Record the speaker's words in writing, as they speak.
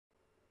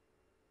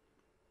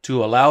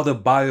To allow the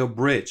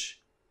BioBridge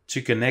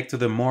to connect to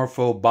the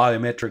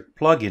MorphoBiometric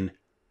plugin,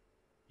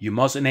 you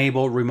must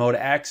enable remote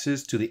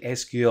access to the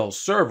SQL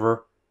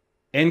server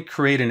and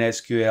create an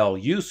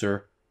SQL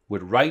user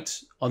with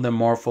rights on the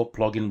Morpho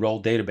plugin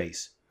role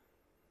database.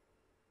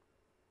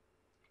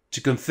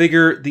 To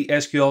configure the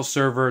SQL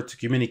server to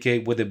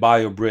communicate with the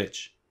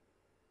BioBridge.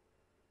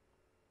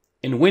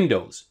 In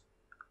Windows,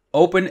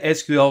 open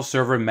SQL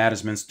Server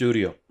Management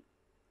Studio.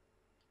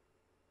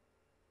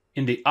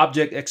 In the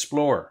Object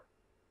Explorer,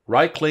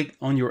 right-click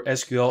on your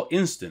SQL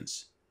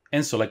instance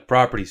and select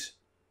Properties.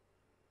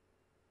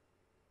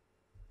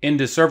 In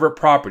the Server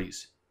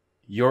Properties,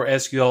 your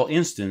SQL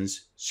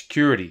instance,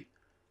 Security,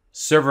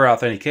 Server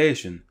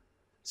Authentication,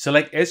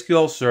 select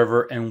SQL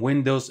Server and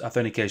Windows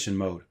Authentication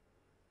Mode.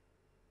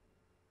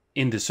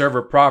 In the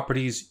Server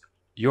Properties,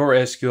 your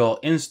SQL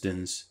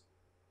instance,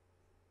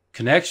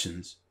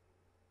 Connections,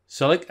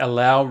 select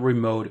Allow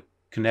Remote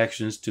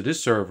Connections to the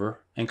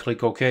server and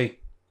click OK.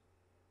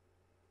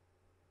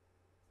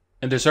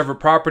 In the Server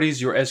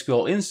Properties, your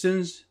SQL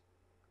instance,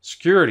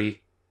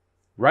 Security,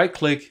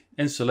 right-click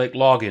and select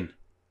Login.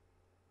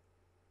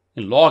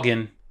 In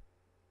Login,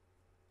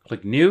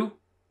 click New,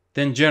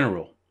 then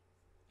General,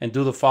 and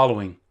do the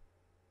following.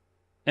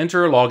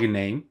 Enter a login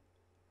name,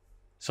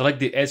 select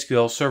the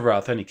SQL Server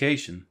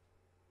Authentication,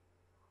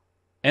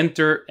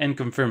 enter and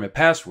confirm a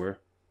password,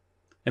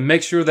 and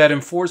make sure that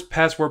Enforce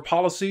Password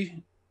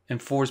Policy,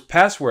 Enforce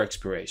Password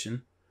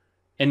Expiration,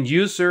 and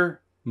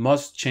User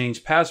Must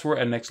Change Password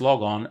and Next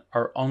Logon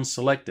are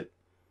unselected.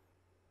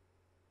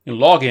 In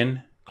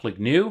Login, click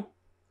New,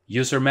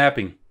 User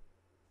Mapping,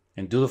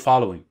 and do the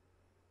following.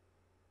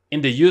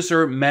 In the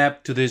User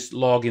Map to this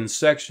Login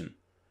section,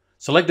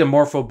 select the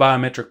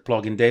MorphoBiometric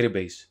plugin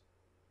database.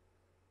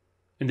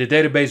 In the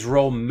Database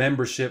Role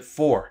Membership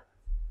for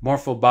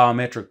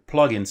MorphoBiometric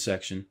plugin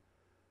section,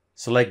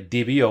 select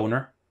DB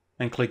Owner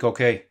and click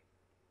OK.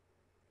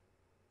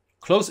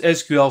 Close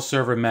SQL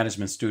Server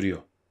Management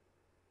Studio.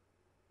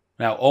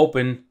 Now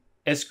open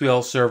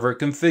SQL Server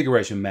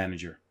Configuration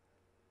Manager.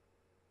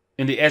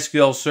 In the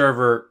SQL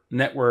Server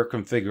Network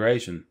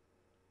Configuration,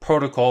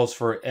 Protocols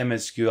for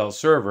MSQL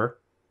Server,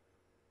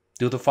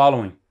 do the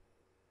following.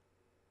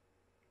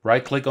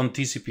 Right-click on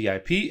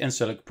TCP/IP and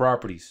select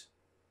Properties.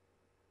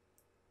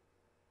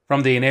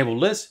 From the Enable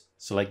list,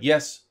 select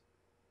Yes.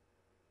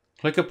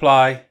 Click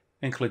Apply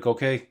and click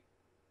OK.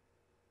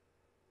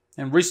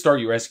 And restart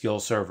your SQL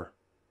server.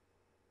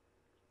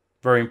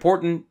 Very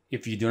important,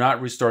 if you do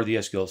not restart the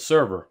SQL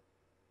server,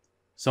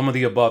 some of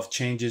the above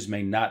changes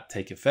may not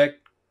take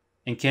effect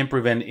and can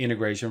prevent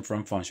integration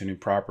from functioning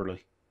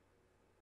properly.